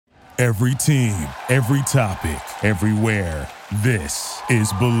Every team, every topic, everywhere. This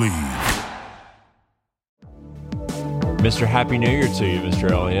is Believe. Mr. Happy New Year to you, Mr.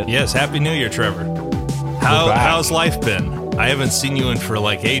 Elliott. Yes, Happy New Year, Trevor. How's life been? I haven't seen you in for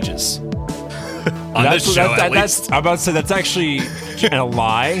like ages. On this show, at least. I'm about to say that's actually a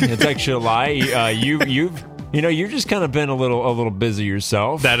lie. It's actually a lie. You've just kind of been a little busy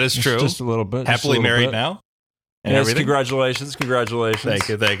yourself. That is true. Just a little bit. Happily married now. And yes, everything. Congratulations. Thank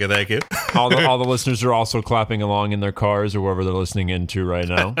you. all the listeners are also clapping along in their cars or wherever they're listening into right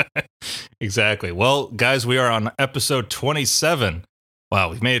now. Exactly. Well, guys, we are on episode 27. Wow,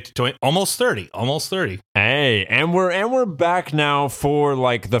 we've made it to almost 30. Hey, and we're back now for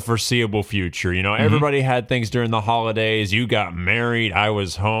like the foreseeable future. You know, everybody had things during the holidays. You got married. I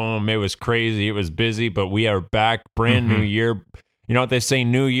was home. It was crazy. It was busy, but we are back. Brand new year. You know what they say,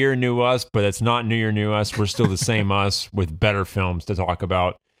 new year, new us, but it's not new year, new us. We're still the same us with better films to talk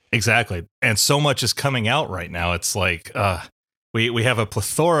about. Exactly. And so much is coming out right now. It's like we have a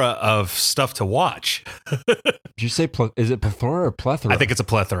plethora of stuff to watch. Did you say, is it plethora or plethora? I think it's a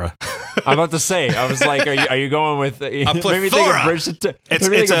plethora. I'm about to say, I was like, are you going with a plethora?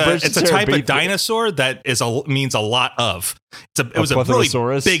 It's a type of dinosaur that means a lot of. It was a really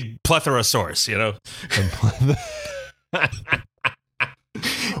big plethorasaurus, you know?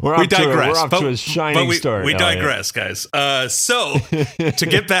 We digress. We're off to a shining start. We digress, guys. So, to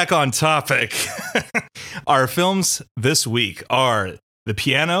get back on topic, our films this week are The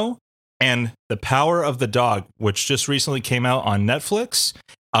Piano and The Power of the Dog, which just recently came out on Netflix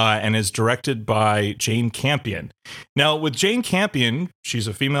and is directed by Jane Campion. Now, with Jane Campion, she's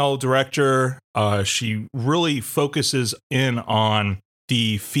a female director. She really focuses in on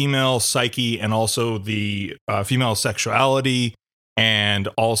the female psyche and also the female sexuality, and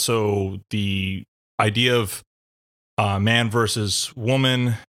also the idea of man versus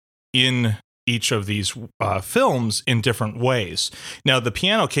woman in each of these films in different ways. Now, The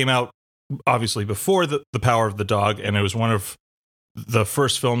Piano came out obviously before the Power of the Dog, and it was one of the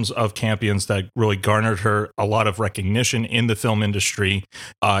first films of Campion's that really garnered her a lot of recognition in the film industry.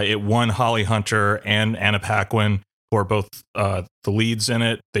 It won Holly Hunter and Anna Paquin, who are both the leads in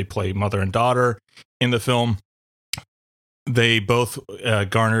it. They play mother and daughter in the film. They both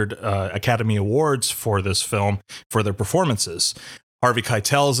garnered Academy Awards for this film for their performances. Harvey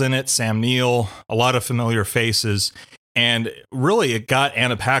Keitel's in it, Sam Neill, a lot of familiar faces. And really, it got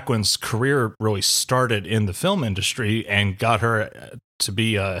Anna Paquin's career really started in the film industry and got her to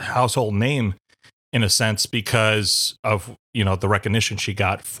be a household name in a sense because of, you know, the recognition she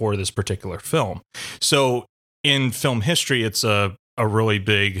got for this particular film. So in film history, it's a really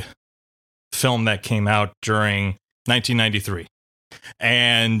big film that came out during 1993.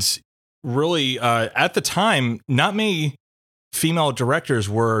 And really, at the time, not many female directors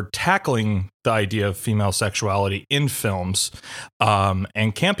were tackling the idea of female sexuality in films.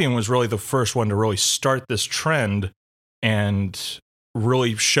 And Campion was really the first one to really start this trend and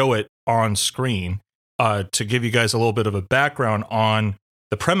really show it on screen. To give you guys a little bit of a background on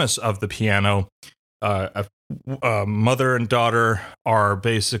the premise of The Piano, mother and daughter are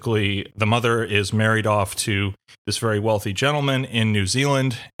basically, the mother is married off to this very wealthy gentleman in New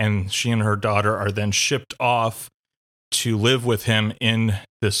Zealand, and she and her daughter are then shipped off to live with him in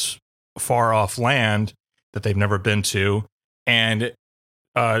this far off land that they've never been to. And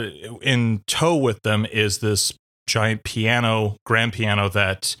in tow with them is this giant piano, grand piano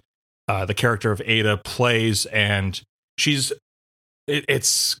that the character of Ada plays, and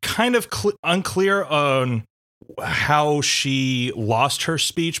it's kind of unclear on how she lost her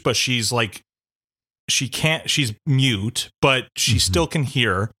speech, but she's mute, but she still can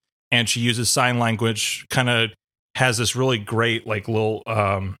hear, and she uses sign language, kind of has this really great like little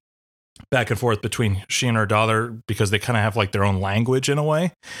back and forth between she and her daughter, because they kind of have like their own language in a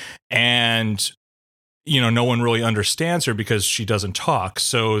way. And, you know, no one really understands her because she doesn't talk.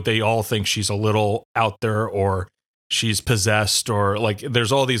 So they all think she's a little out there, or she's possessed, or like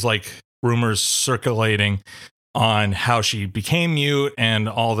there's all these like rumors circulating on how she became mute and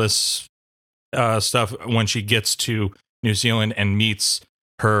all this stuff when she gets to New Zealand and meets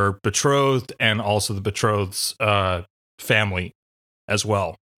her betrothed and also the betrothed's family as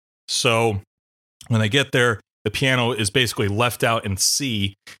well. So when they get there, the piano is basically left out in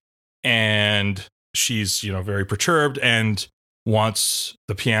sea, and she's, you know, very perturbed and wants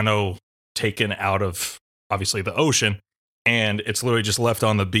the piano taken out of obviously the ocean. And it's literally just left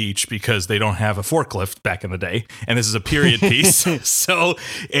on the beach because they don't have a forklift back in the day. And this is a period piece. So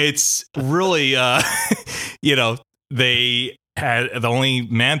it's really, you know, they had the only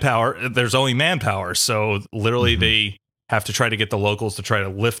manpower. There's only manpower. So literally they have to try to get the locals to try to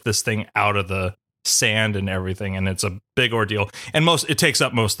lift this thing out of the sand and everything, and it's a big ordeal. And it takes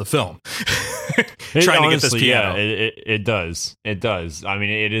up most of the film. Trying to get this piano. Yeah, it does. It does. I mean,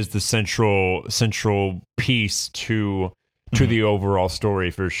 it is the central piece to the overall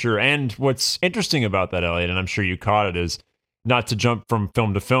story for sure. And what's interesting about that, Elliot, and I'm sure you caught it, is not to jump from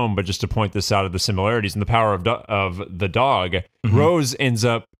film to film, but just to point this out of the similarities in the power of the dog. Rose ends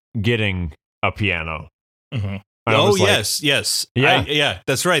up getting a piano. Oh, yes. Yeah,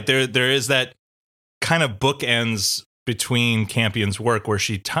 that's right. There is that kind of bookends between Campion's work where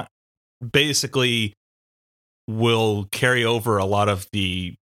she basically will carry over a lot of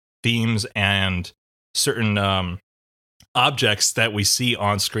the themes and certain objects that we see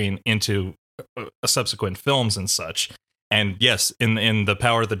on screen into subsequent films and such. And yes, in The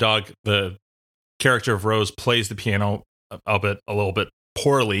Power of the Dog, the character of Rose plays the piano a little bit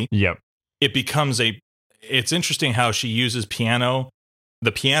poorly. Yep. It becomes it's interesting how she uses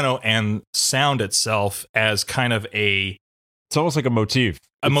the piano and sound itself as kind of it's almost like a motif.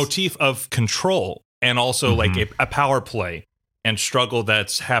 Motif of control, and also like a power play and struggle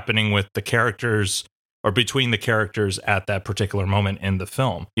that's happening with the characters or between the characters at that particular moment in the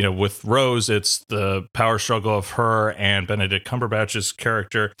film. You know, with Rose, it's the power struggle of her and Benedict Cumberbatch's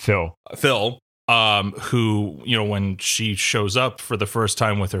character, Phil, who, you know, when she shows up for the first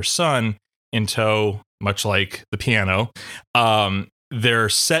time with her son in tow, much like the piano, they're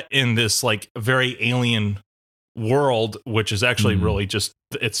set in this like very alien world, which is actually really just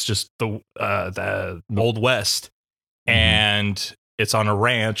the Old West, and it's on a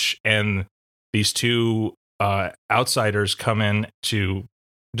ranch, and these two outsiders come in to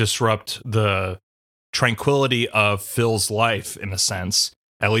disrupt the tranquility of Phil's life, in a sense.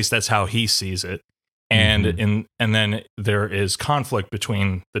 At least that's how he sees it. And then there is conflict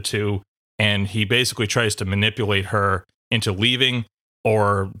between the two, and he basically tries to manipulate her into leaving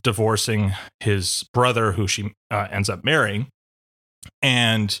or divorcing his brother, who she ends up marrying.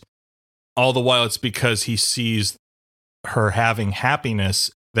 And all the while, it's because he sees her having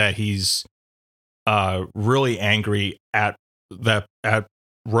happiness that he's really angry at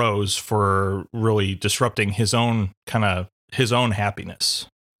Rose for really disrupting his own happiness.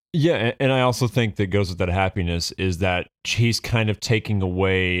 Yeah, and I also think that goes with that happiness is that he's kind of taking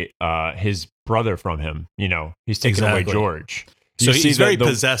away his brother from him. You know, he's taking away George. So he's very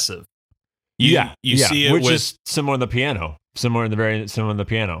possessive. You see it, which is similar in the piano. Similar in the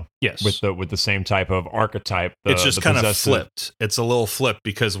piano. Yes, with the same type of archetype. It's just kind of flipped. It's a little flipped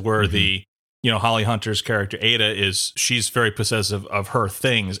because where Holly Hunter's character Ada she's very possessive of her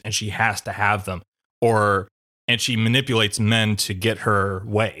things, and she has to have them, and she manipulates men to get her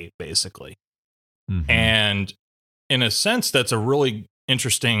way, basically. And in a sense, that's a really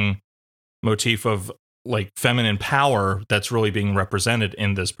interesting motif of like feminine power that's really being represented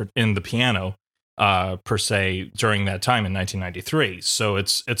in the piano, per se, during that time in 1993. So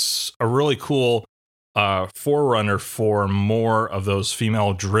it's a really cool forerunner for more of those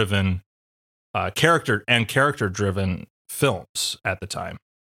female-driven character-driven films at the time,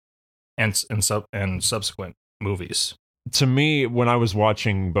 and subsequent movies. To me, when I was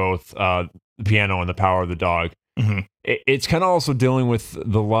watching both The Piano and The Power of the Dog, it's kind of also dealing with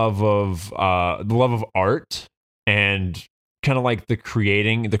the love of art, and kind of like the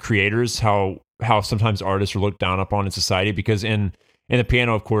creators, how sometimes artists are looked down upon in society. Because in The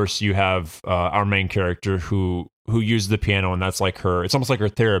Piano, of course, you have our main character who uses the piano, and that's like it's almost like her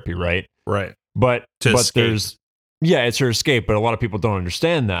therapy, right? Right. But there's it's her escape. But a lot of people don't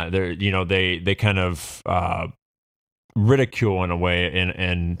understand that. They kind of ridicule in a way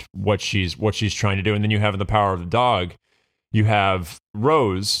and what she's trying to do. And then you have in The Power of the Dog, you have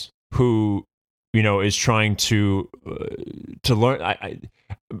Rose, who is trying to learn.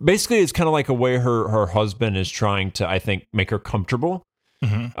 Basically, it's kind of like a way her husband is trying to, I think, make her comfortable.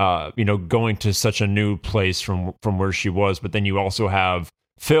 Going to such a new place from where she was. But then you also have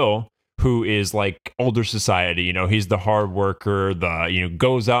Phil, who is like older society. He's the hard worker,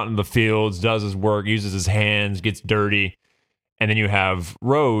 goes out in the fields, does his work, uses his hands, gets dirty. And then you have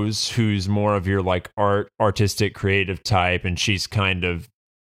Rose, who's more of your like artistic, creative type, and she's kind of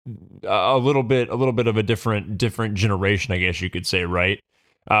a little bit of a different generation, I guess you could say, right?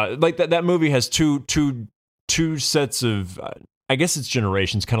 Like that movie has two sets of, I guess it's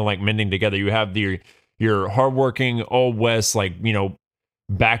generations, kind of like mending together. You have your hardworking old West, like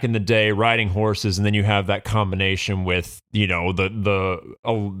back in the day, riding horses, and then you have that combination with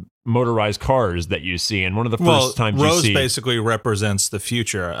the motorized cars that you see. And one of the first times Rose you see, basically represents the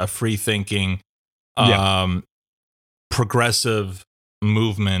future, a free thinking, progressive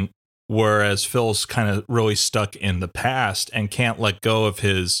movement whereas Phil's kind of really stuck in the past and can't let go of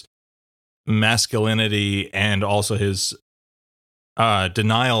his masculinity and also his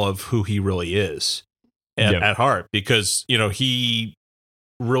denial of who he really is at heart, because he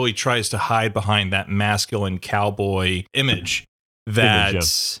really tries to hide behind that masculine cowboy image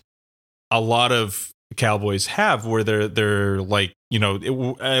that a lot of cowboys have, where they're like,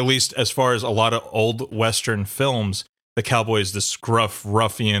 at least as far as a lot of old Western films, the cowboy is this gruff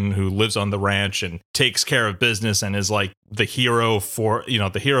ruffian who lives on the ranch and takes care of business and is like the hero for,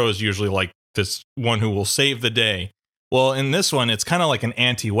 the hero is usually like this one who will save the day. Well, in this one, it's kind of like an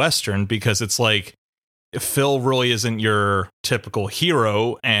anti-Western, because it's like Phil really isn't your typical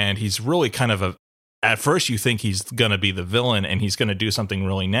hero, and he's really kind of at first you think he's going to be the villain and he's going to do something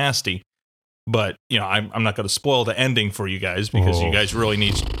really nasty. But, I'm not going to spoil the ending for you guys, because you guys really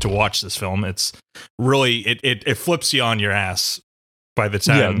need to watch this film. It's really, it flips you on your ass by the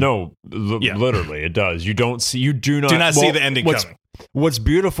time. Literally it does. You do not see the ending coming. What's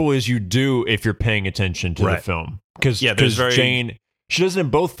beautiful is you do if you're paying attention to the film. Because Jane, she does it in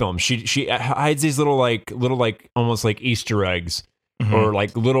both films. She hides these little almost like Easter eggs, or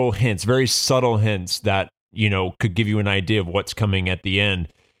like little hints, very subtle hints that, could give you an idea of what's coming at the end.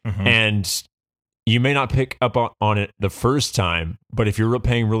 And you may not pick up on it the first time, but if you're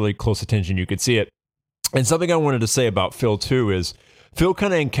paying really close attention, you could see it. And something I wanted to say about Phil too is Phil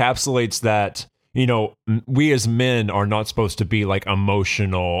kind of encapsulates that, we as men are not supposed to be like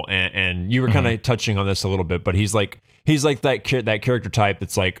emotional, and you were kind of touching on this a little bit, but he's like that character type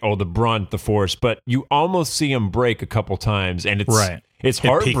that's like, the brunt, the force, but you almost see him break a couple times, and it's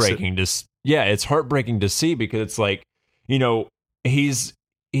heartbreaking it's heartbreaking to see, because it's like,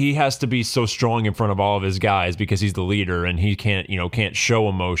 he has to be so strong in front of all of his guys because he's the leader, and he can't show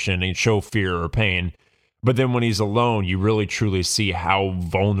emotion and show fear or pain. But then when he's alone, you really truly see how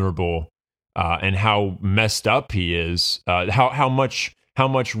vulnerable and how messed up he is. How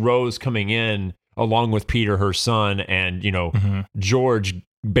much Rose coming in along with Peter, her son, and George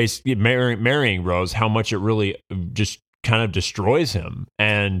basically marrying Rose, how much it really just kind of destroys him.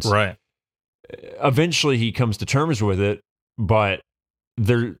 And eventually he comes to terms with it, but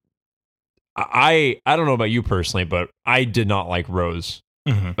I don't know about you personally, but I did not like Rose.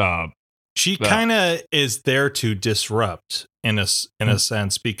 She kind of is there to disrupt in a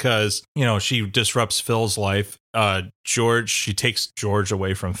sense, because she disrupts Phil's life. She takes George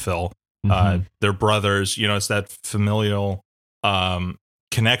away from Phil. They're brothers. It's that familial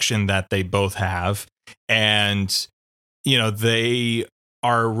connection that they both have, and they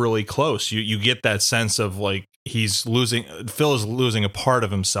are really close. You get that sense of like Phil is losing a part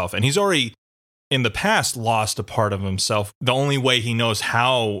of himself, and he's already in the past lost a part of himself. The only way he knows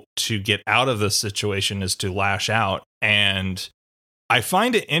how to get out of this situation is to lash out. And I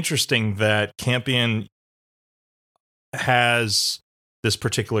find it interesting that Campion has this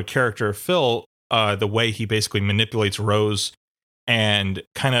particular character, Phil, the way he basically manipulates Rose and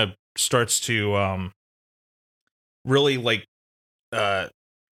kind of starts to really like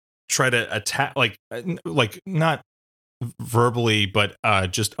try to attack, like not verbally, but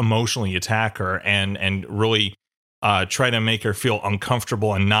just emotionally attack her, and really try to make her feel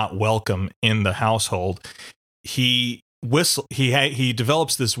uncomfortable and not welcome in the household. He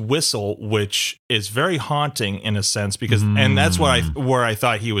develops this whistle, which is very haunting in a sense, because and that's where I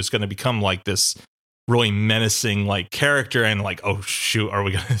thought he was going to become like this really menacing like character, and like, oh shoot, are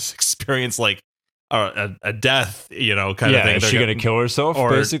we going to experience like a death, kind of thing? Is she going to kill herself,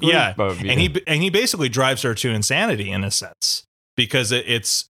 basically? Yeah. And he basically drives her to insanity in a sense, because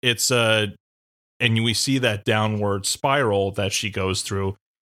it's and we see that downward spiral that she goes through,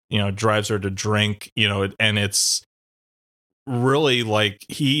 drives her to drink, and it's really like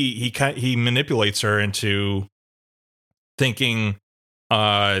he manipulates her into thinking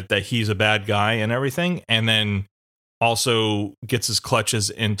that he's a bad guy and everything, and then also gets his clutches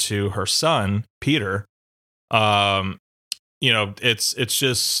into her son, Peter. It's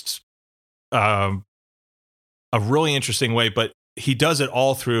just a really interesting way, but he does it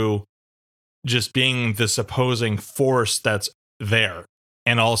all through just being this opposing force that's there.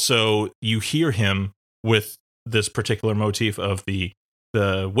 And also you hear him with this particular motif of the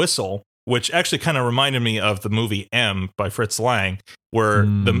whistle, which actually kind of reminded me of the movie M by Fritz Lang, where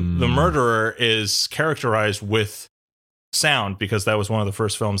the murderer is characterized with sound, because that was one of the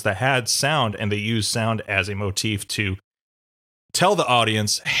first films that had sound, and they used sound as a motif to tell the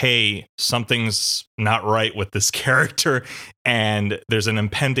audience, hey, something's not right with this character, and there's an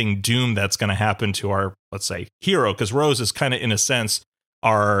impending doom that's going to happen to our, let's say, hero, because Rose is kind of, in a sense,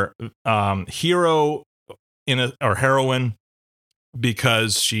 our hero or heroine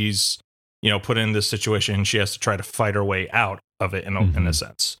because she's, put in this situation and she has to try to fight her way out of it in a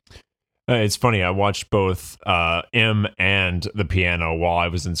sense. It's funny. I watched both M and The Piano while I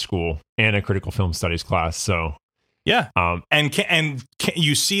was in school and a critical film studies class. So yeah, and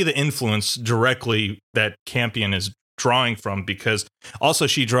you see the influence directly that Campion is drawing from, because also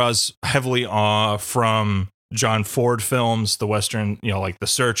she draws heavily from John Ford films, the Western, like The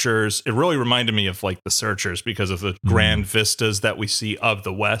Searchers. It really reminded me of like The Searchers because of the grand vistas that we see of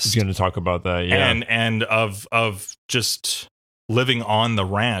the West. I was going to talk about that, yeah, and of just living on the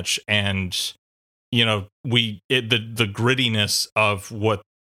ranch, and the grittiness of what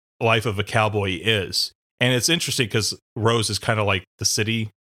life of a cowboy is. And it's interesting because Rose is kind of like the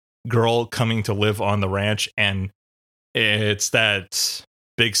city girl coming to live on the ranch, and it's that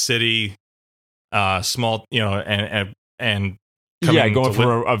big city, small, and going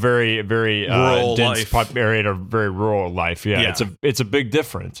from a very very rural dense life area to very rural life. Yeah, it's a big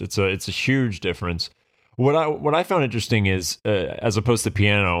difference. It's a huge difference. What I found interesting is, as opposed to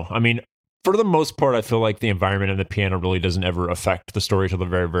Piano, I mean, for the most part, I feel like the environment in The Piano really doesn't ever affect the story till the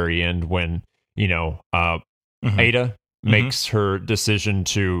very, very end, when, Ada makes her decision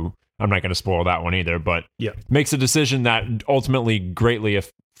to, I'm not going to spoil that one either, but makes a decision that ultimately greatly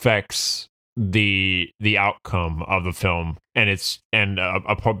affects the outcome of the film. And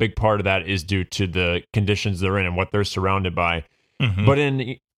a big part of that is due to the conditions they're in and what they're surrounded by. But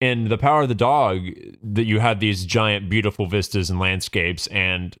in The Power of the Dog, that you had these giant, beautiful vistas and landscapes,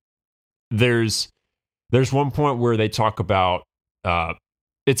 and there's one point where they talk about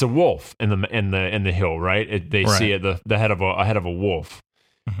it's a wolf in the hill, right? They see the head of a wolf,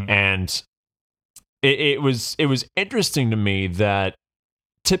 and it was interesting to me that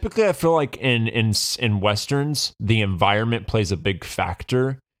typically I feel like in westerns the environment plays a big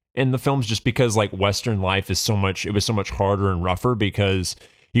factor in the films, just because like Western life is so much harder and rougher because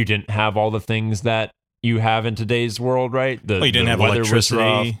you didn't have all the things that you have in today's world, right? You didn't have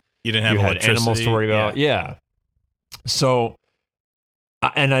electricity. You didn't have electricity. Animals to worry about. Yeah. So,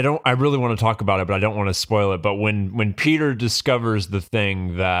 and I really want to talk about it, but I don't want to spoil it. But when Peter discovers the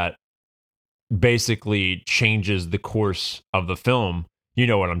thing that basically changes the course of the film, you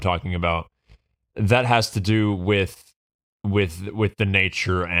know what I'm talking about. That has to do with the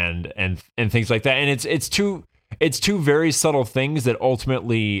nature and things like that. And it's two very subtle things that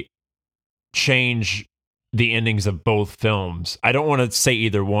ultimately change the endings of both films. I don't want to say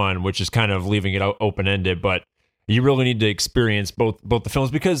either one, which is kind of leaving it open-ended, but you really need to experience both the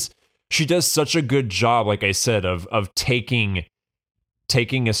films, because she does such a good job, like I said, of taking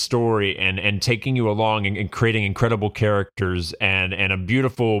a story and taking you along and creating incredible characters and a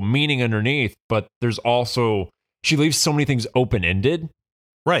beautiful meaning underneath. But there's also, she leaves so many things open-ended.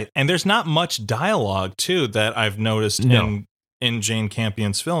 Right. And there's not much dialogue too that I've noticed in Jane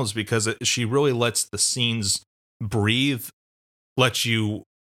Campion's films, because she really lets the scenes breathe, lets you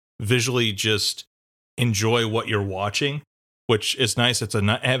visually just enjoy what you're watching, which is nice.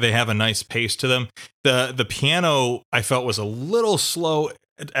 They have a nice pace to them. The Piano I felt was a little slow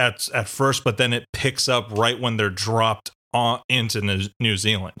at first, but then it picks up right when they're dropped into New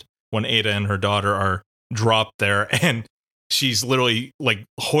Zealand, when Ada and her daughter are dropped there, and she's literally like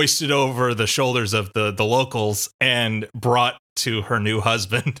hoisted over the shoulders of the locals and brought to her new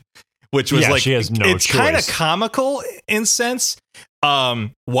husband, which was like, she has no it's choice. Kind of comical in sense.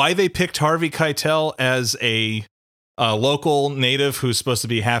 Why they picked Harvey Keitel as a local native who's supposed to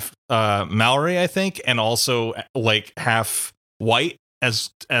be half Maori, I think, and also like half white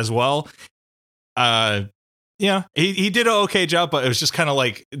as well. Yeah, he did an okay job, but it was just kind of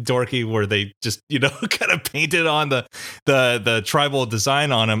like dorky, where they just, kind of painted on the tribal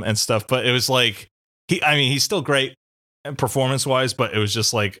design on him and stuff. But it was like, he's still great performance wise, but it was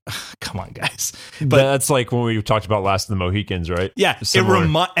just like, come on, guys. But that's like when we talked about Last of the Mohicans, right? Yeah,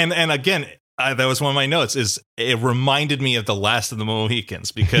 and again, that was one of my notes. Is it reminded me of the Last of the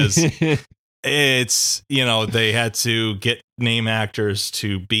Mohicans, because it's, they had to get name actors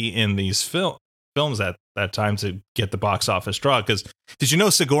to be in these films at that time to get the box office draw. Because did you know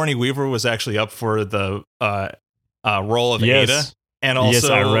Sigourney Weaver was actually up for the role of Ada? And also, yes,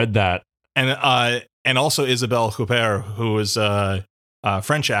 I read that. And also Isabelle Huppert, who is a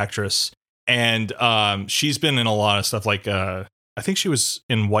French actress, and she's been in a lot of stuff. Like I think she was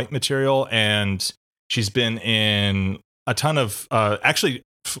in White Material, and she's been in a ton of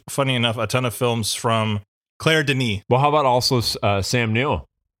funny enough, a ton of films from Claire Denis. Well, how about also Sam Neill?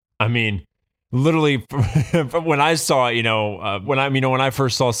 I mean, literally, when I saw, when I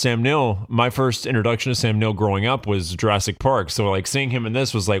first saw Sam Neill, my first introduction to Sam Neill growing up was Jurassic Park. So like seeing him in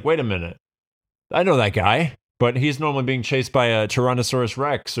this was like, wait a minute, I know that guy. but he's normally being chased by a Tyrannosaurus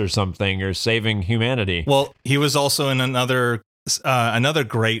Rex or something, or saving humanity. Well, he was also in another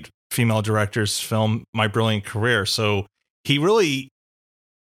great female director's film, My Brilliant Career. So he really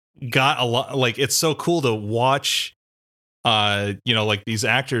got a lot. Like, it's so cool to watch, like these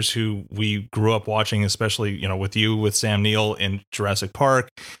actors who we grew up watching, especially, with you, with Sam Neill in Jurassic Park.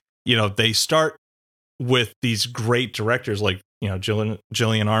 They start with these great directors like,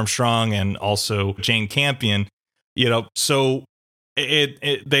 Gillian Armstrong and also Jane Campion, so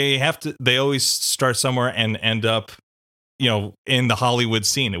they always start somewhere and end up, in the Hollywood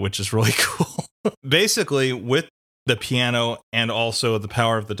scene, which is really cool. Basically, with the piano and also The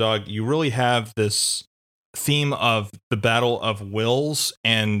Power of the Dog, you really have this theme of the battle of wills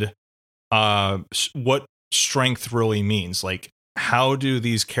and what strength really means. Like, how do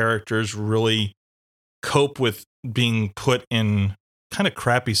these characters really cope with being put in kind of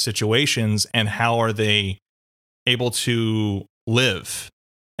crappy situations, and how are they able to live?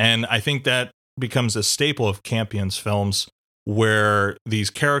 And I think that becomes a staple of Campion's films, where these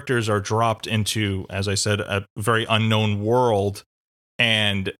characters are dropped into, as I said, a very unknown world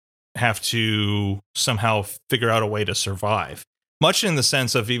and have to somehow figure out a way to survive. Much in the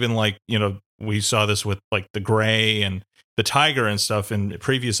sense of, even like, we saw this with like The Gray and The Tiger and stuff in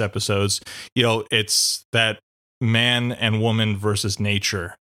previous episodes. It's that man and woman versus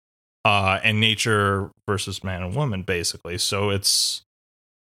nature, and nature versus man and woman, basically. So it's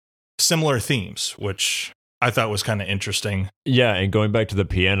similar themes, which I thought was kind of interesting. Yeah, and going back to the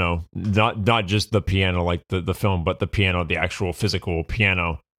piano, not just the piano like the film, but the piano, the actual physical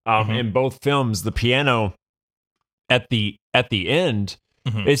piano. In both films, the piano at the end,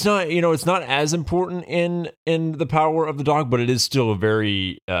 it's not as important in The Power of the Dog, but it is still a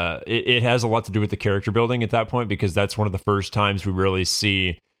very it has a lot to do with the character building at that point, because that's one of the first times we really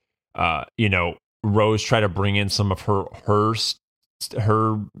see Rose try to bring in some of herself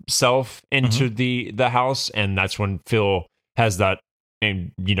into the house, and that's when Phil has that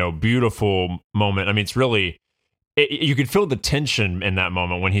beautiful moment. I mean, it's really you could feel the tension in that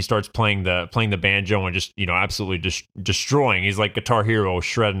moment when he starts playing the banjo and just absolutely destroying. He's like Guitar Hero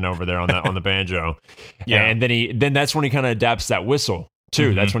shredding over there on the banjo. Yeah, and then that's when he kind of adapts that whistle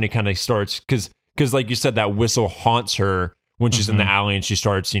too. That's when he kind of starts, because like you said, that whistle haunts her when she's in the alley and she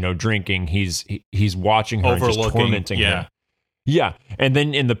starts drinking. He's watching her and just tormenting her. Yeah, and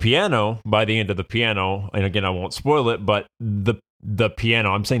then in the piano, by the end of the piano, and again, I won't spoil it, but the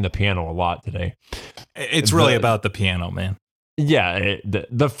piano, I'm saying the piano a lot today. It's really about the piano, man. Yeah,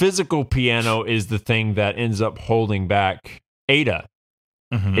 the physical piano is the thing that ends up holding back Ada,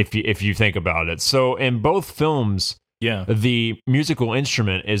 if you think about it. So in both films, the musical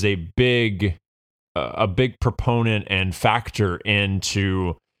instrument is a big proponent and factor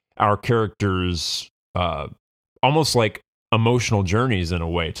into our characters' almost like emotional journeys in a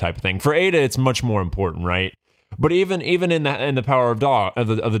way, type of thing. For Ada, it's much more important, right? But even in the Power of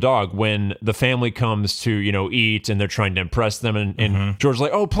the Dog, when the family comes to eat and they're trying to impress them, and George's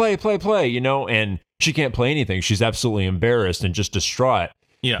like, oh, play, and she can't play anything. She's absolutely embarrassed and just distraught.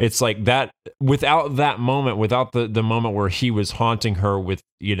 Yeah, it's like that. Without that moment, without the moment where he was haunting her with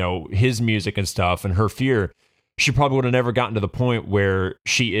his music and stuff and her fear, she probably would have never gotten to the point where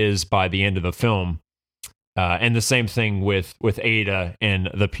she is by the end of the film. And the same thing with Ada and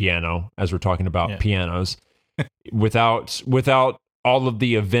the piano, as we're talking about pianos. without all of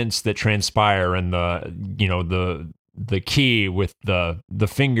the events that transpire and the key with the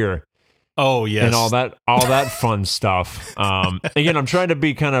finger. Oh yes, and all that fun stuff. Again, I'm trying to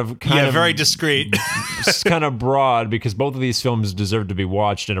be kind of very discreet, kind of broad, because both of these films deserve to be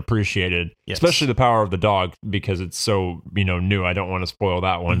watched and appreciated. Yes. Especially The Power of the Dog, because it's so new. I don't want to spoil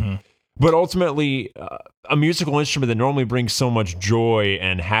that one. But ultimately, a musical instrument that normally brings so much joy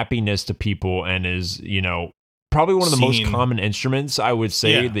and happiness to people, and is probably one of the most common instruments, I would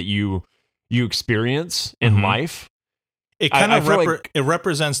say, that you experience in life. It kind of it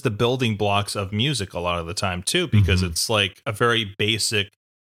represents the building blocks of music a lot of the time too, because it's like a very basic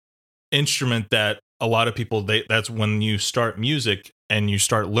instrument that a lot of people, that's when you start music and you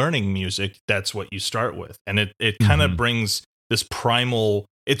start learning music, that's what you start with. And it kind of brings this primal,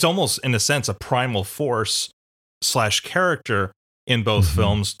 it's almost in a sense a primal force / character in both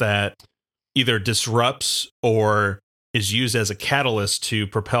films that either disrupts or is used as a catalyst to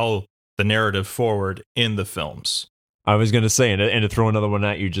propel the narrative forward in the films. I was going to say, and to throw another one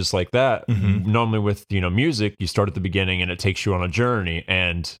at you just like that, normally with, music, you start at the beginning and it takes you on a journey,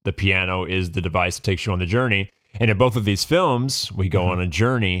 and the piano is the device that takes you on the journey. And in both of these films, we go on a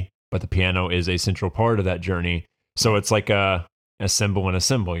journey, but the piano is a central part of that journey. So it's like a symbol and a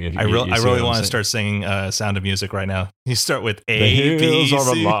symbol. I really want to start singing Sound of Music right now. You start with A, the B, hills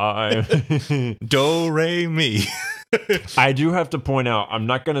are C, alive. Do, Re, Mi. I do have to point out, I'm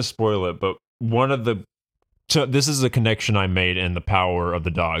not going to spoil it, but this is a connection I made in The Power of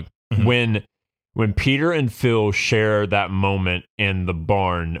the Dog. Mhm. When Peter and Phil share that moment in the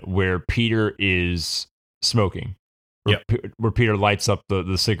barn where Peter is smoking, where Peter lights up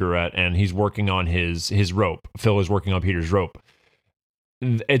the cigarette and he's working on his rope. Phil is working on Peter's rope.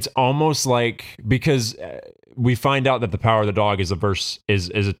 It's almost like, because we find out that the power of the dog is a verse is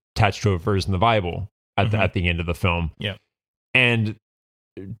attached to a verse in the Bible at the end of the film. Yeah. And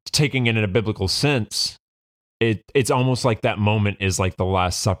taking it in a biblical sense, it's almost like that moment is like the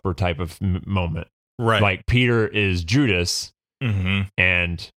Last Supper type of moment. Right. Like Peter is Judas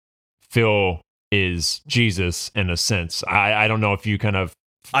and Phil is Jesus in a sense. I don't know if you kind of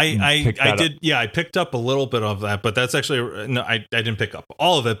I did. Yeah, I picked up a little bit of that, but that's actually no. I didn't pick up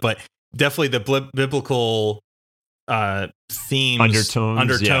all of it, but definitely the biblical themes,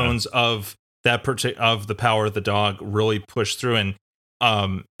 undertones of that of the power of the dog really push through, and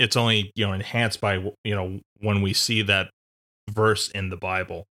it's only enhanced by when we see that verse in the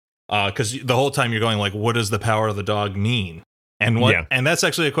Bible, because the whole time you're going like, what does the power of the dog mean? And and that's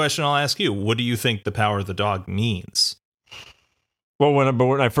actually a question I'll ask you. What do you think the power of the dog means? Well,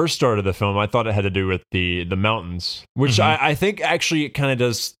 when I first started the film, I thought it had to do with the mountains, which I think actually it kind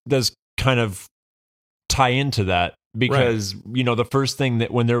of does kind of tie into that, because the first thing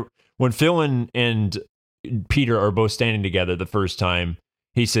that when Phil and Peter are both standing together the first time,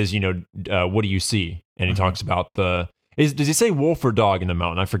 he says, what do you see? And he talks about does he say wolf or dog in the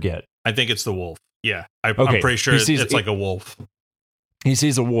mountain? I forget. I think it's the wolf. Yeah, I'm pretty sure it's like a wolf. He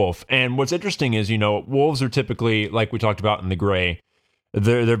sees a wolf, and what's interesting is wolves are typically, like we talked about in The Gray,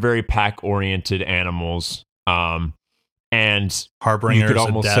 they're very pack oriented animals, and harbingers you could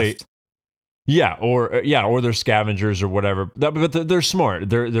almost of say, death. or they're scavengers or whatever. But they're smart.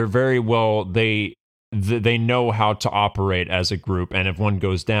 They're very well. They know how to operate as a group, and if one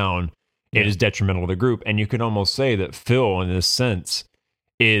goes down, it is detrimental to the group. And you could almost say that Phil, in this sense,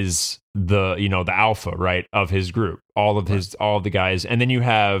 is the alpha, right, of his group, all of the guys. And then you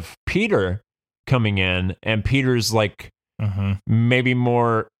have Peter coming in, and Peter's like maybe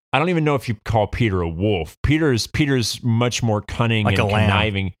more, I don't even know if you call Peter a wolf. Peter's much more cunning like and a lamb.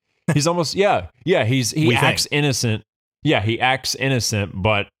 conniving. He's almost he acts innocent. Yeah, he acts innocent,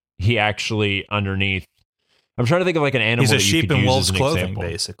 but he actually underneath, I'm trying to think of like an animal. He's a that you sheep could in use wolf's as an clothing, example.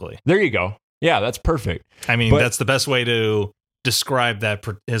 basically. There you go. Yeah, that's perfect. I mean, that's the best way to describe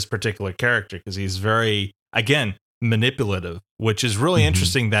his particular character, because he's very, again, manipulative, which is really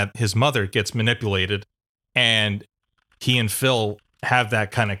interesting that his mother gets manipulated, and he and Phil have that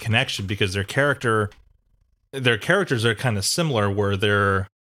kind of connection because their characters are kind of similar, where they're,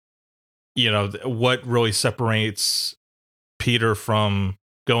 what really separates Peter from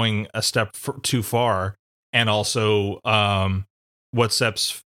going a step too far, and also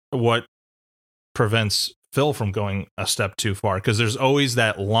what prevents Phil from going a step too far, because there's always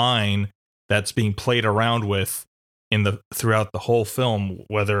that line that's being played around with throughout the whole film,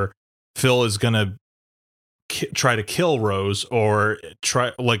 whether Phil is gonna try to kill Rose or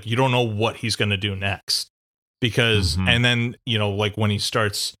you don't know what he's gonna do next, because and then like when he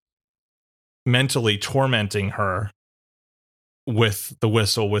starts mentally tormenting her with the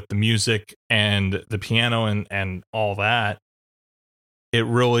whistle, with the music and the piano and all that, it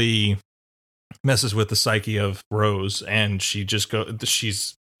really messes with the psyche of Rose, and she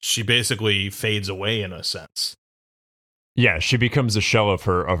basically fades away in a sense. Yeah, she becomes a shell of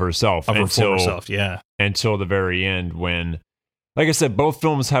herself, of her former self. Yeah, until the very end, when, like I said, both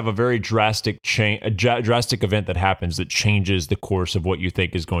films have a very drastic drastic event that happens that changes the course of what you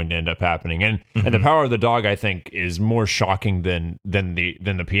think is going to end up happening. And and The Power of the Dog, I think, is more shocking than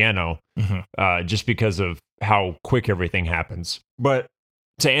the piano, just because of how quick everything happens. But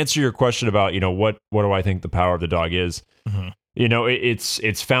to answer your question about what do I think the power of the dog is,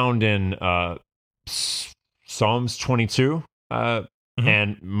 it's found in Psalms 22,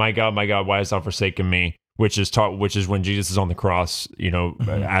 and my God, why hast thou forsaken me? Which is when Jesus is on the cross,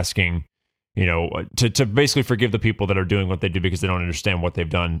 asking, to basically forgive the people that are doing what they do because they don't understand what they've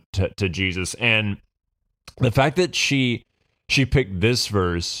done to Jesus. And the fact that she picked this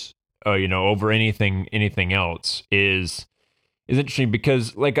verse, over anything else is interesting,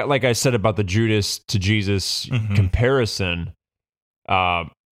 because like I said about the Judas to Jesus comparison, I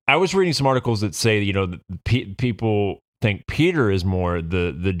was reading some articles that say, people think Peter is more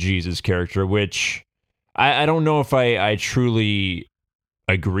the Jesus character, which I don't know if I truly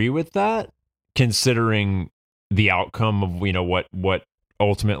agree with that, considering the outcome of what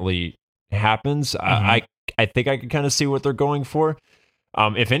ultimately happens. I think I can kind of see what they're going for.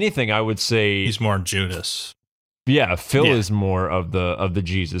 If anything, I would say he's more Judas. Yeah, Phil is more of the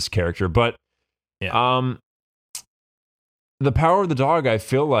Jesus character, but the power of the dog, I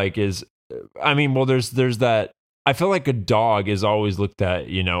feel like is, I mean, well, there's that. I feel like a dog is always looked at,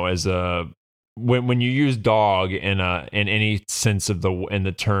 as a when you use dog in any sense of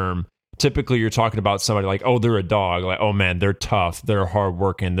the term. Typically, you're talking about somebody like, oh, they're a dog. Like, oh man, they're tough. They're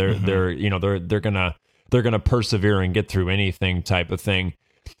hardworking. They're gonna persevere and get through anything type of thing.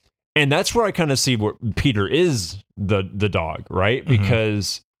 And that's where I kind of see where Peter is the dog, right?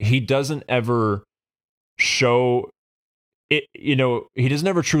 Because he doesn't ever show it. He doesn't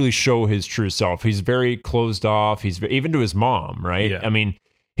ever truly show his true self. He's very closed off. He's even to his mom, right? Yeah. I mean,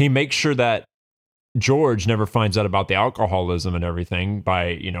 he makes sure that George never finds out about the alcoholism and everything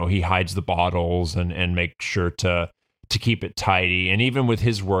by, he hides the bottles and make sure to keep it tidy. And even with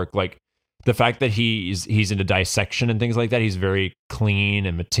his work, like the fact that he's into dissection and things like that, he's very clean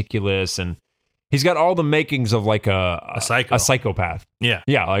and meticulous, and he's got all the makings of like a psychopath. Yeah.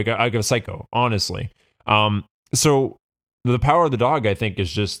 Yeah. Like a psycho, honestly. So the power of the dog, I think,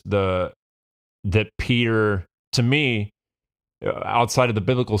 is just that Peter, to me, outside of the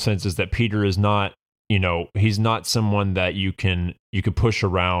biblical sense, is that Peter is not, he's not someone that you can push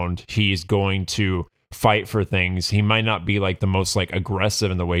around. He's going to fight for things. He might not be like the most like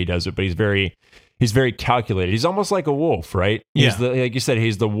aggressive in the way he does it, but he's very calculated. He's almost like a wolf, right? He's like you said,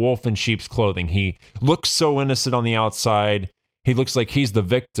 he's the wolf in sheep's clothing. He looks so innocent on the outside. He looks like he's the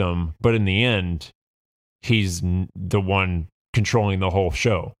victim, but in the end, he's the one controlling the whole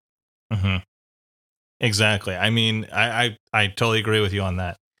show. Exactly. I mean, I totally agree with you on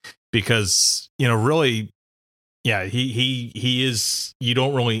that, because really, he is. You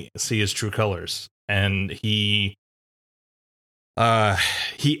don't really see his true colors, and he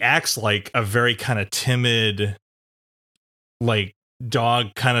acts like a very kind of timid, like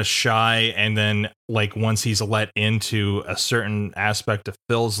dog, kind of shy, and then like once he's let into a certain aspect of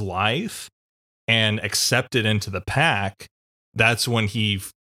Phil's life and accepted into the pack, that's when he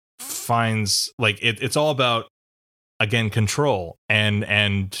finds like it's all about, again, control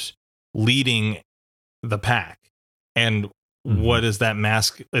and leading the pack. And what is that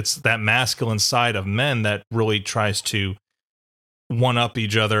it's that masculine side of men that really tries to one up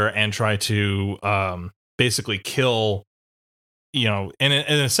each other and try to basically kill, in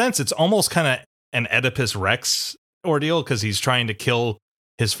a sense, it's almost kind of an Oedipus Rex ordeal, because he's trying to kill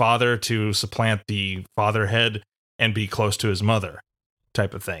his father to supplant the fatherhead and be close to his mother,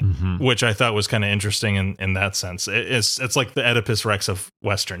 type of thing, which I thought was kind of interesting in that sense. It's like the Oedipus Rex of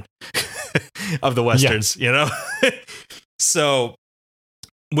Western, of the Westerns, So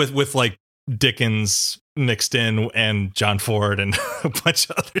with like Dickens mixed in and John Ford and a bunch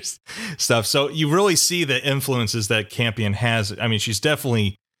of other stuff. So you really see the influences that Campion has. I mean, she's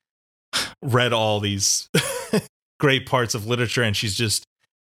definitely read all these great parts of literature, and she's just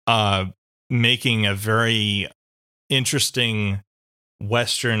making a very interesting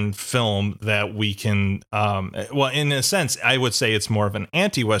Western film that we can, in a sense, I would say it's more of an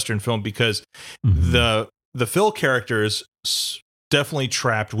anti-Western film, because the Phil character is definitely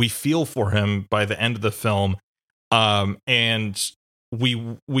trapped. We feel for him by the end of the film, and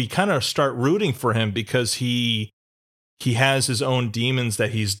we kind of start rooting for him because he has his own demons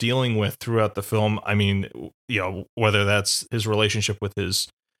that he's dealing with throughout the film. I mean, whether that's his relationship with his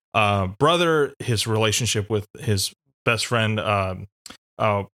brother, his relationship with his best friend,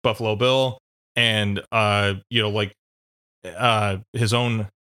 Buffalo Bill, and his own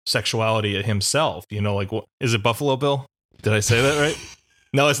sexuality himself. Like, what is it, Buffalo Bill? Did I say that right?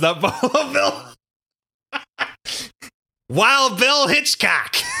 No, it's not Buffalo Bill. Wild Bill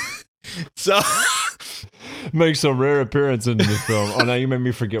Hitchcock. So makes a rare appearance in the film. Oh, now you made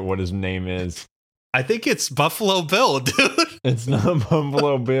me forget what his name is. I think it's Buffalo Bill, dude. It's not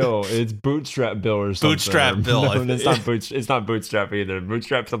Buffalo Bill. It's Bootstrap Bill or something. Bootstrap Bill. No, it's not Bootstrap either.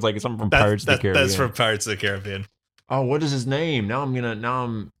 Bootstrap sounds like something from Pirates of the Caribbean. That's from Pirates of the Caribbean. Oh, what is his name? Hold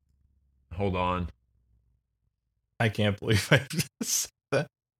on. I can't believe I said that.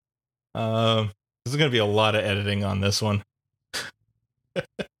 There's going to be a lot of editing on this one.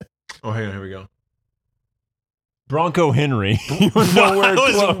 Oh, hang on. Here we go. Bronco Henry. You were nowhere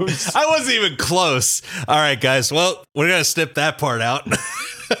close. I wasn't even close. All right, guys. Well, we're going to snip that part out.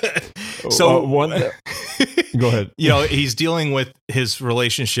 So go ahead. He's dealing with his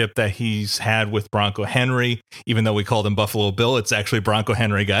relationship that he's had with Bronco Henry, even though we called him Buffalo Bill. It's actually Bronco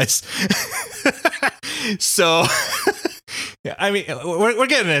Henry, guys. So, I mean, we're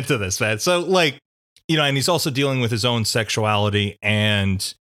getting into this, man. So, like, and he's also dealing with his own sexuality,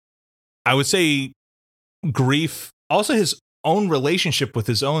 and I would say grief, also his own relationship with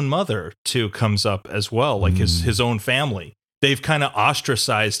his own mother too comes up as well, like his own family. They've kind of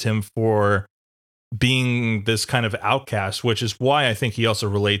ostracized him for being this kind of outcast, which is why I think he also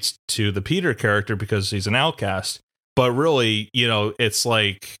relates to the Peter character, because he's an outcast. But really, it's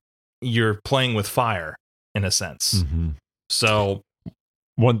like you're playing with fire in a sense. So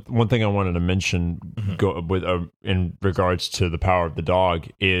one thing I wanted to mention in regards to the power of the dog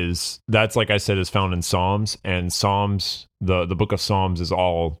is that's, like I said, is found in Psalms, and Psalms, the book of Psalms is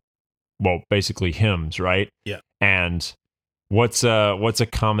all, well, basically hymns, right? Yeah. And what's a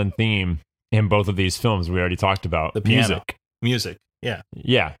common theme in both of these films? We already talked about the piano. Music. Yeah.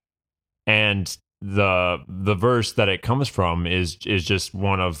 Yeah. And the verse that it comes from is just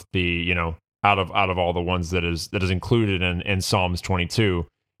one of the, out of all the ones that is included in Psalms 22.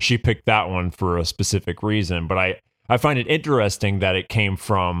 She picked that one for a specific reason, but I find it interesting that it came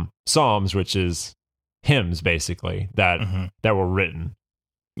from Psalms, which is hymns basically that were written.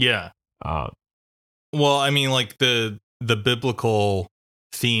 Yeah. Well, I mean, like the biblical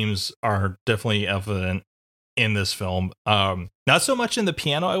themes are definitely evident in this film. Not so much in the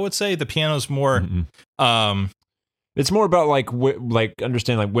piano, I would say. The piano's more it's more about like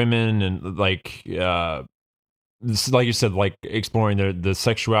understand like women and like like you said, like exploring the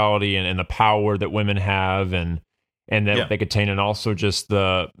sexuality and the power that women have and that they contain, and also just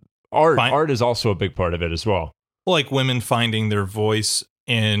the art. Art is also a big part of it as well. Like women finding their voice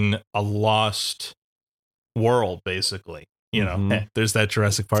in a lost world, basically. There's that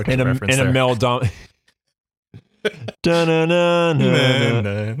Jurassic Park reference in a male in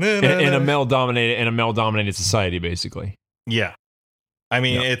a male dominated society, basically. Yeah, I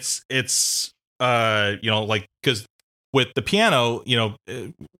mean it's like, because with the piano,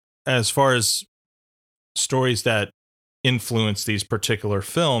 as far as stories that influence these particular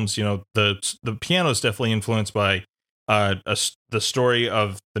films, the piano is definitely influenced by the story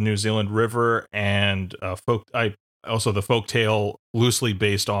of the New Zealand River and also the folktale loosely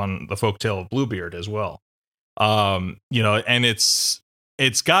based on the folktale of Bluebeard as well. And it's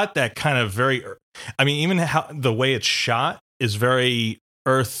got that kind of very, I mean, even how the way it's shot is very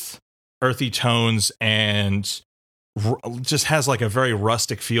earthy tones, and just has like a very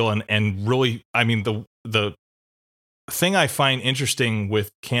rustic feel, and really, I mean, the thing I find interesting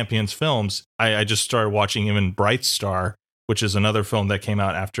with Campion's films, I just started watching him in Bright Star, which is another film that came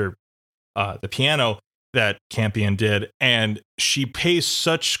out after the piano that Campion did, and she pays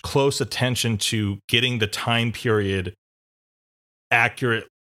such close attention to getting the time period accurately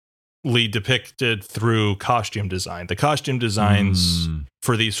depicted through costume design. The costume designs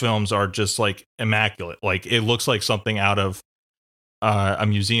for these films are just like immaculate. Like it looks like something out of a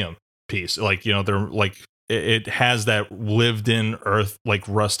museum piece. Like, they're like, it has that lived in earth, like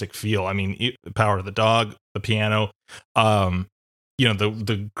rustic feel. I mean, the power of the dog, the piano,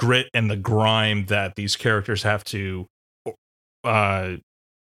 the grit and the grime that these characters have to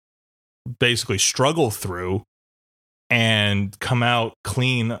basically struggle through and come out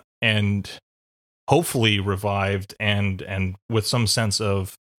clean and hopefully revived and with some sense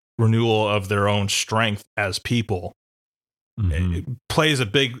of renewal of their own strength as people. It plays a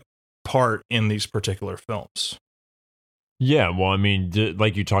big part in these particular films. Yeah, well, I mean,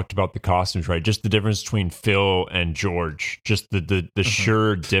 like you talked about the costumes, right? Just the difference between Phil and George, just the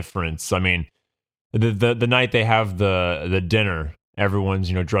sure difference. I mean, the night they have the dinner, everyone's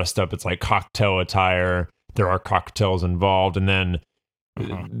dressed up. It's like cocktail attire. There are cocktails involved, and then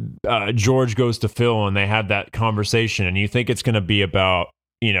George goes to Phil, and they have that conversation, and you think it's going to be about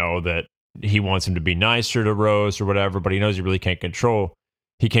that he wants him to be nicer to Rose or whatever, but he knows he really can't control.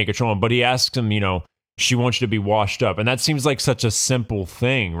 He can't control him, but he asks him, she wants you to be washed up. And that seems like such a simple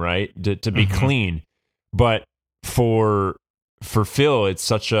thing, right? To be clean. But for Phil, it's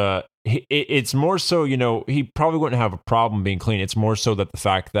such a, it's more so, he probably wouldn't have a problem being clean. It's more so that the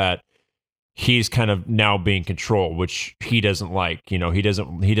fact that he's kind of now being controlled, which he doesn't like. He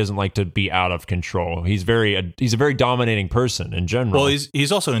doesn't like to be out of control. He's a very dominating person in general. Well,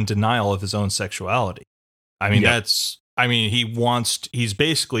 he's also in denial of his own sexuality. I mean, he's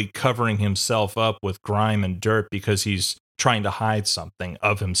basically covering himself up with grime and dirt because he's trying to hide something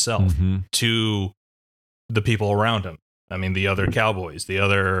of himself to the people around him. I mean, the other cowboys, the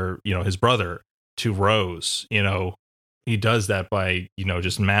other, his brother, to Rose, he does that by,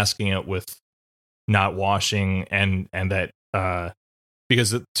 just masking it with not washing and that,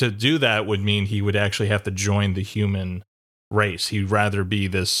 because to do that would mean he would actually have to join the human race. He'd rather be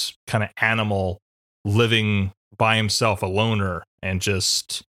this kind of animal living by himself, a loner, and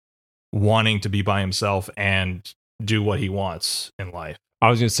just wanting to be by himself and do what he wants in life. I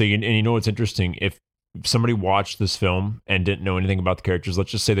was going to say, and you know what's interesting? If somebody watched this film and didn't know anything about the characters,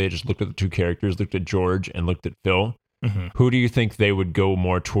 let's just say they just looked at the two characters, looked at George and looked at Phil, who do you think they would go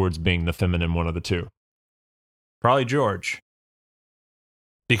more towards being the feminine one of the two? Probably George.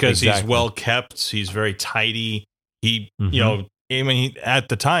 Because Exactly. he's well kept, he's very tidy. He, you know, I mean, at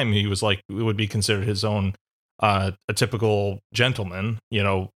the time he was like, it would be considered his own, a typical gentleman, you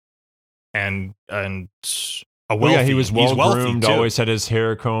know, and a wealthy. Yeah, he was well he's wealthy groomed, too. always had his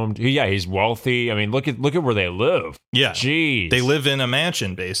hair combed. Yeah, he's wealthy. I mean, look at where they live. Yeah, Jeez. they live in a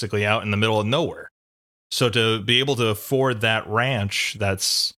mansion basically out in the middle of nowhere. So to be able to afford that ranch,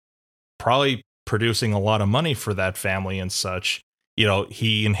 that's probably producing a lot of money for that family and such. You know,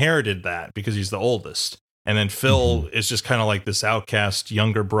 he inherited that because he's the oldest. And then Phil is just kind of like this outcast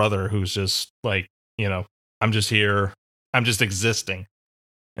younger brother who's just like, you know, I'm just here. I'm just existing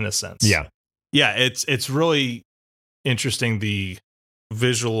in a sense. Yeah. Yeah, it's really interesting, the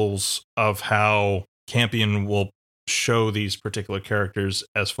visuals of how Campion will show these particular characters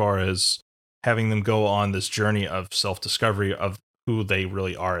as far as having them go on this journey of self-discovery of who they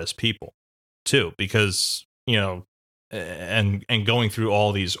really are as people too, because, you know, and going through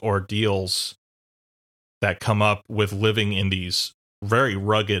all these ordeals that come up with living in these very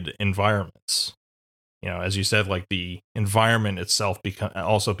rugged environments. You know, as you said, like the environment itself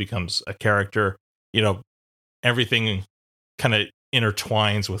also becomes a character. You know, everything kind of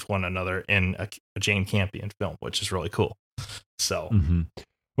intertwines with one another in a Jane Campion film, which is really cool. So,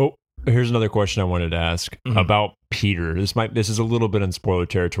 Oh, here's another question I wanted to ask about Peter. This is a little bit in spoiler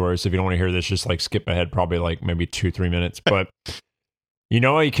territory, so if you don't want to hear this, just like skip ahead probably like maybe 2-3 minutes. But you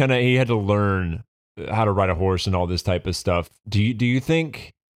know, he had to learn how to ride a horse and all this type of stuff. Do you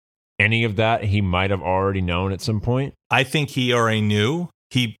think any of that he might have already known at some point? I think he already knew.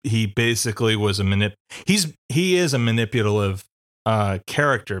 He basically was he is a manipulative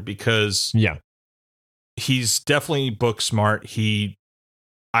character because he's definitely book smart. We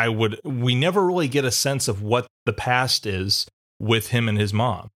never really get a sense of what the past is with him and his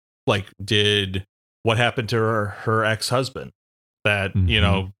mom. Like, what happened to her ex-husband? That, you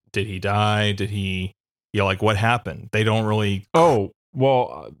know, did he die? Did he, you know, like what happened? They don't really. Oh,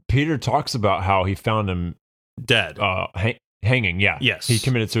 well, Peter talks about how he found him dead, hanging. Yeah. Yes. He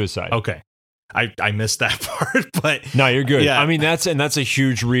committed suicide. Okay. I missed that part, but no, you're good. Yeah. I mean, that's a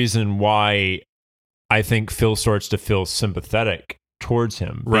huge reason why I think Phil starts to feel sympathetic towards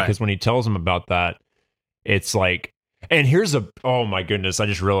him, because when he tells him about that, it's like, and oh my goodness, I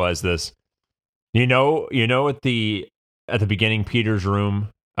just realized this. You know, at the beginning, Peter's room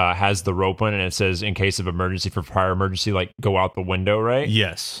has the rope on it, and it says, in case of emergency, for prior emergency, like go out the window, right?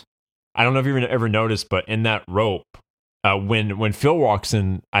 Yes. I don't know if you've ever noticed, but in that rope, when Phil walks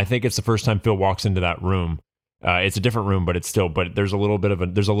in, I think it's the first time Phil walks into that room. It's a different room, but there's a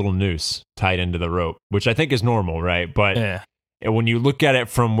little noose tied into the rope, which I think is normal, right? But when you look at it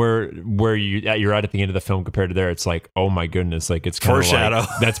from where you're at the end of the film compared to there, it's like, oh my goodness, like it's kind of foreshadow.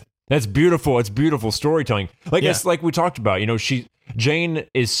 Like, that's beautiful. It's beautiful storytelling. Like it's like we talked about. You know, Jane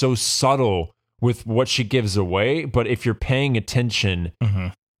is so subtle with what she gives away, but if you're paying attention,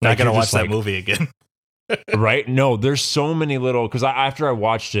 not gonna watch that movie again. Right? No, there's so many little, because after I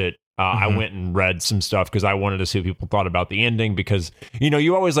watched it, I went and read some stuff because I wanted to see what people thought about the ending, because, you know,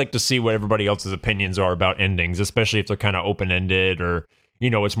 you always like to see what everybody else's opinions are about endings, especially if they're kind of open-ended or, you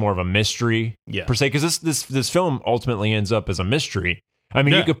know, it's more of a mystery per se, because this film ultimately ends up as a mystery. I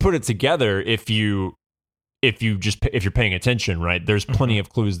mean, you could put it together if you're paying attention, right? There's plenty of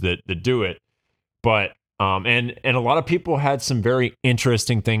clues that do it, but and a lot of people had some very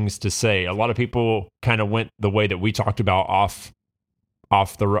interesting things to say. A lot of people kind of went the way that we talked about off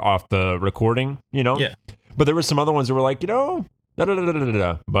the recording, you know. Yeah. But there were some other ones that were like, you know, but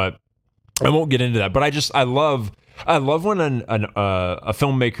I won't get into that. But I love when a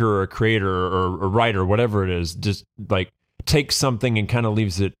filmmaker or a creator or a writer, whatever it is, just like takes something and kind of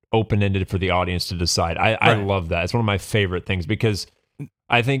leaves it open-ended for the audience to decide. I love that. It's one of my favorite things, because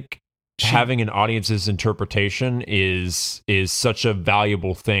I think having an audience's interpretation is such a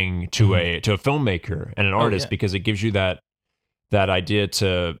valuable thing to a filmmaker and an artist, because it gives you that idea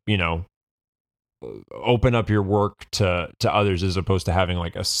to, you know, open up your work to others, as opposed to having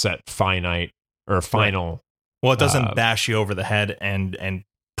like a set finite or final. Well, it doesn't bash you over the head and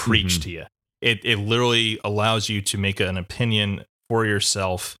preach to you. It literally allows you to make an opinion for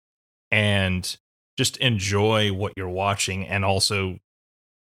yourself and just enjoy what you're watching, and also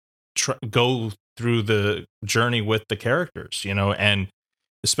go through the journey with the characters, you know. And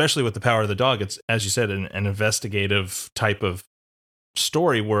especially with The Power of the Dog, it's, as you said, an investigative type of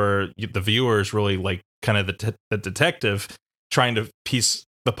story where the viewer is really like kind of the detective trying to piece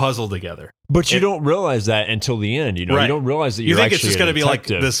the puzzle together. But you don't realize that until the end. You know, Right. you don't realize that You you're think it's actually just going to be like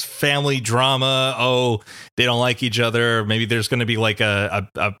detective. this family drama. Oh, they don't like each other. Maybe there's going to be like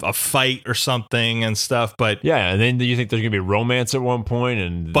a fight or something and stuff. But Yeah, and then you think there's gonna be romance at one point,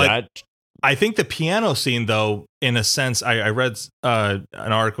 and But- that. I think the piano scene, though, in a sense, I read an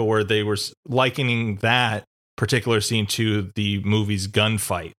article where they were likening that particular scene to the movie's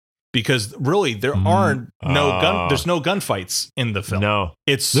gunfight. Because really, there aren't there's no gunfights in the film. No,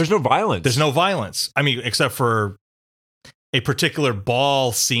 It's there's no violence. There's no violence. I mean, except for a particular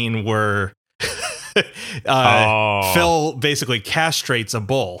ball scene where Phil basically castrates a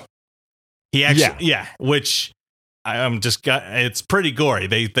bull. He actually, which it's pretty gory.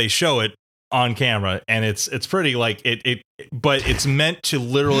 They show it on camera, and it's pretty like it, but it's meant to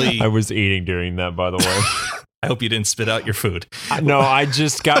literally. I was eating during that, by the way. I hope you didn't spit out your food. No, I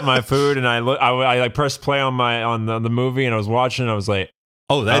just got my food, and I like pressed play on the movie, and I was watching. And I was like,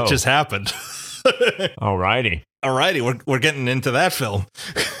 Oh, that just happened. "Alrighty, Alrighty, we're getting into that film.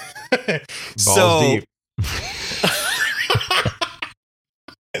 balls deep."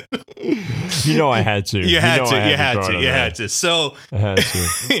 You know, I had to. You had to. So, I had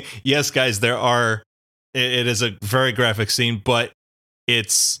to. yes, guys, it is a very graphic scene, but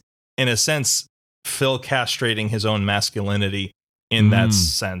it's in a sense Phil castrating his own masculinity in that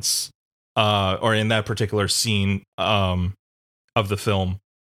sense, or in that particular scene of the film.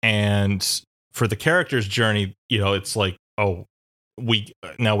 And for the character's journey, you know, it's like, oh, we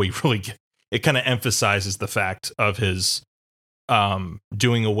really get, it kind of emphasizes the fact of his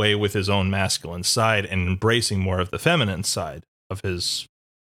doing away with his own masculine side and embracing more of the feminine side of his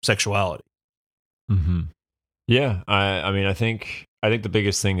sexuality. Mm-hmm. Yeah, I mean, I think the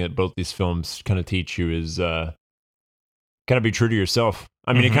biggest thing that both these films kind of teach you is kind of be true to yourself.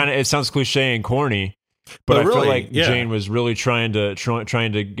 I mean, it sounds cliche and corny, but I really, feel like yeah. Jane was really trying to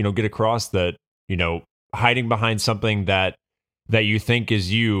get across that, hiding behind something that you think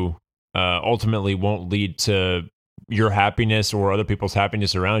is you ultimately won't lead to your happiness or other people's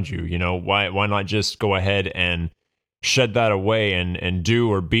happiness around you. Why not just go ahead and shed that away and do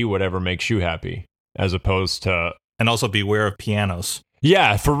or be whatever makes you happy, as opposed to. And also beware of pianos.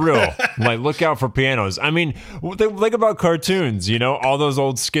 Yeah, for real. Like, look out for pianos. I mean, think about cartoons, all those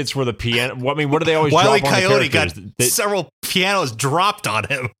old skits where the piano. I mean, what do they always Wile E. drop on Coyote the got characters? several pianos dropped on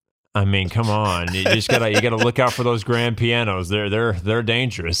him. I mean, come on. You just gotta look out for those grand pianos. They're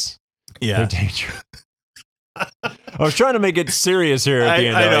dangerous. Yeah. They're dangerous. I was trying to make it serious here at the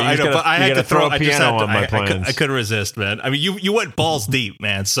end. I know, but I had to throw a piano on my plans. I couldn't resist, man. I mean, you went balls deep,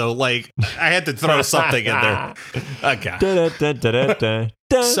 man. So like, I had to throw something in there. Okay.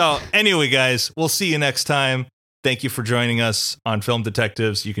 So anyway, guys, we'll see you next time. Thank you for joining us on Film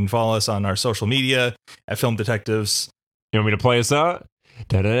Detectives. You can follow us on our social media at Film Detectives. You want me to play us out?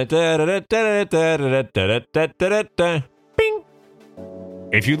 Bing.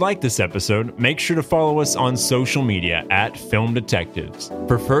 If you like this episode, make sure to follow us on social media at Film Detectives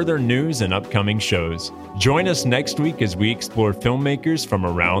for further news and upcoming shows. Join us next week as we explore filmmakers from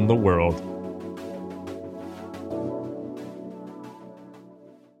around the world.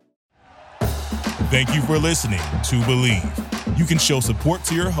 Thank you for listening to Believe. You can show support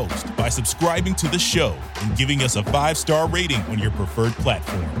to your host by subscribing to the show and giving us a 5-star rating on your preferred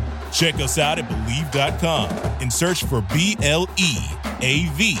platform. Check us out at Believe.com and search for BLEAV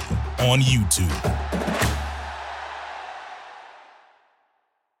on YouTube.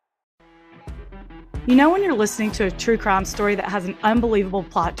 You know when you're listening to a true crime story that has an unbelievable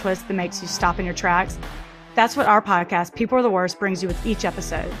plot twist that makes you stop in your tracks? That's what our podcast, People Are the Worst, brings you with each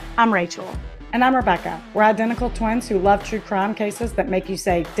episode. I'm Rachel. And I'm Rebecca. We're identical twins who love true crime cases that make you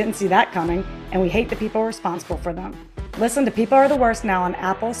say, didn't see that coming, and we hate the people responsible for them. Listen to People Are the Worst now on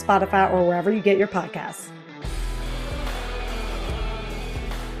Apple, Spotify, or wherever you get your podcasts.